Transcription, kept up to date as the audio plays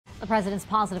The president's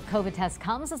positive COVID test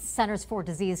comes as the Centers for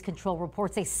Disease Control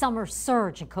reports a summer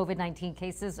surge in COVID-19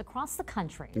 cases across the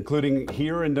country, including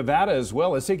here in Nevada as well.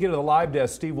 Let's take you to the live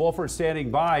desk. Steve Wolfert standing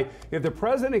by. If the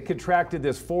president contracted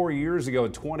this 4 years ago,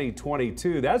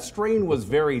 2022, that strain was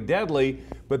very deadly,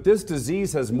 but this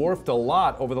disease has morphed a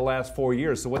lot over the last 4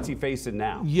 years. So what's he facing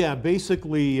now? Yeah,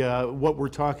 basically what we're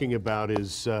talking about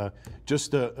is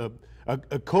just a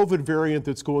COVID variant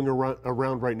that's going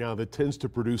around right now that tends to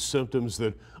produce symptoms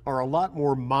that are a lot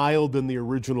more mild than the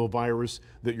original virus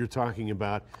that you're talking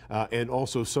about, and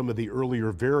also some of the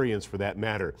earlier variants for that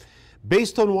matter.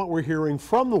 Based on what we're hearing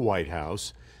from the White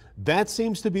House, that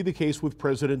seems to be the case with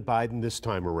President Biden this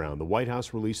time around. The White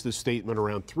House released a statement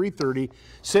around 3:30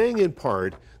 saying in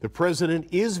part the president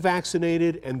is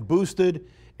vaccinated and boosted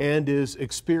and is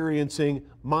experiencing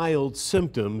mild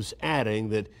symptoms, adding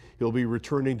that he'll be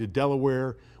returning to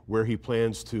Delaware, where he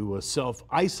plans to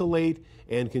self-isolate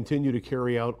and continue to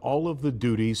carry out all of the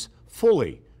duties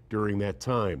fully during that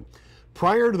time.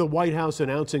 Prior to the White House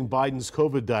announcing Biden's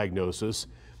COVID diagnosis,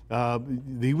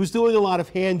 he was doing a lot of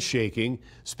handshaking,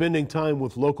 spending time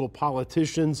with local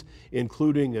politicians,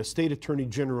 including State Attorney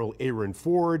General Aaron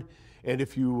Ford. And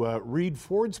if you read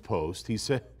Ford's post, he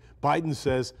said, Biden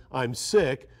says, "I'm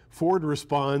sick." Ford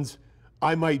responds,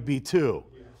 "I might be too."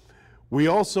 We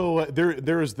also,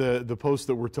 there's the post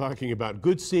that we're talking about.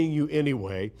 Good seeing you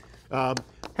anyway.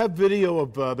 Have video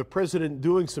of the president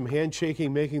doing some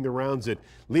handshaking, making the rounds at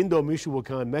Lindo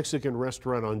Michoacan Mexican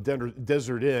restaurant on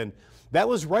Desert Inn. That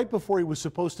was right before he was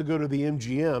supposed to go to the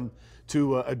MGM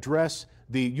to address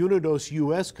the Unidos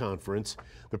US Conference.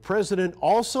 The president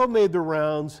also made the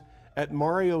rounds at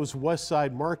Mario's West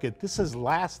Side Market. This is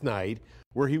last night,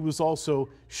 where he was also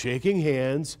shaking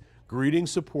hands, greeting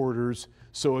supporters.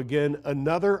 So again,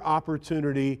 another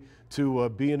opportunity to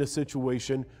be in a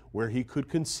situation where he could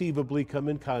conceivably come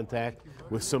in contact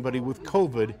with somebody with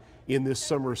COVID in this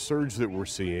summer surge that we're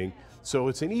seeing. So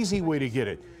it's an easy way to get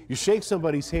it. You shake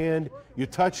somebody's hand, you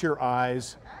touch your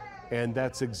eyes, and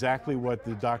that's exactly what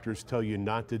the doctors tell you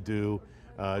not to do,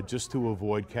 just to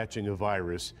avoid catching a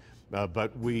virus.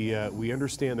 But we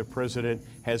understand the president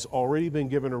has already been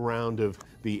given a round of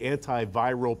the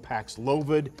antiviral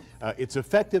Paxlovid. It's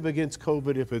effective against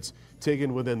COVID if it's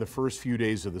taken within the first few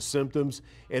days of the symptoms.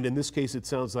 And in this case, it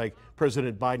sounds like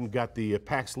President Biden got the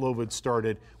Paxlovid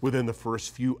started within the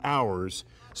first few hours.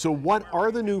 So what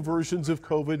are the new versions of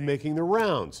COVID making the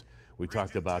rounds? We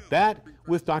talked about that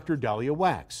with Dr. Dahlia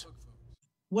Wax.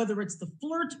 Whether it's the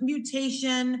flirt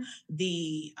mutation,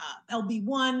 the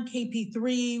LB1,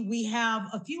 KP3, we have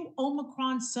a few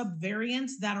Omicron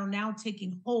subvariants that are now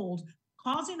taking hold,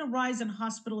 causing a rise in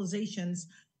hospitalizations,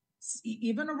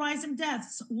 even a rise in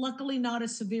deaths, luckily not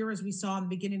as severe as we saw in the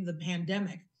beginning of the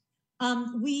pandemic.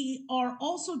 We are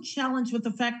also challenged with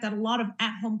the fact that a lot of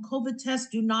at-home COVID tests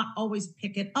do not always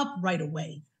pick it up right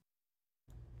away.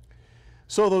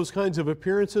 So those kinds of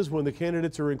appearances when the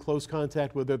candidates are in close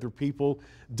contact with other people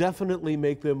definitely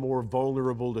make them more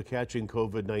vulnerable to catching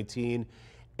COVID-19.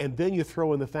 And then you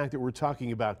throw in the fact that we're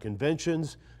talking about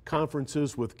conventions,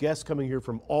 conferences with guests coming here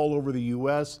from all over the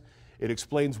U.S. It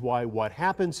explains why what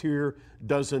happens here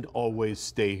doesn't always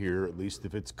stay here, at least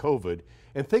if it's COVID.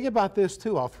 And think about this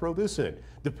too, I'll throw this in.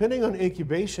 Depending on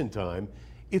incubation time,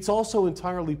 it's also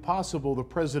entirely possible the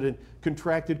president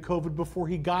contracted COVID before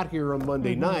he got here on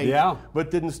Monday night, but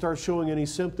didn't start showing any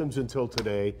symptoms until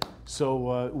today.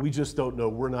 So we just don't know.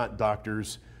 We're not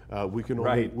doctors. We can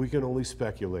only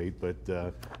speculate.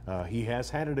 But he has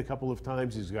had it a couple of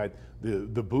times. He's got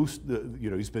the boost.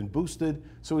 He's been boosted,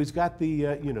 so he's got the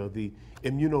the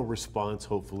immunoresponse,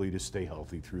 hopefully, to stay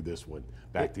healthy through this one.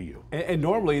 Back to you. And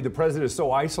normally the president is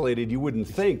so isolated you wouldn't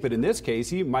think, but in this case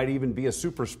he might even be a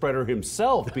super spreader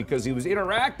himself because he was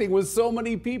interacting with so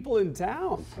many people in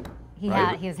town. He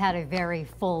has had a very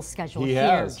full schedule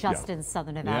here just in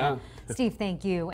Southern Nevada. Steve, thank you.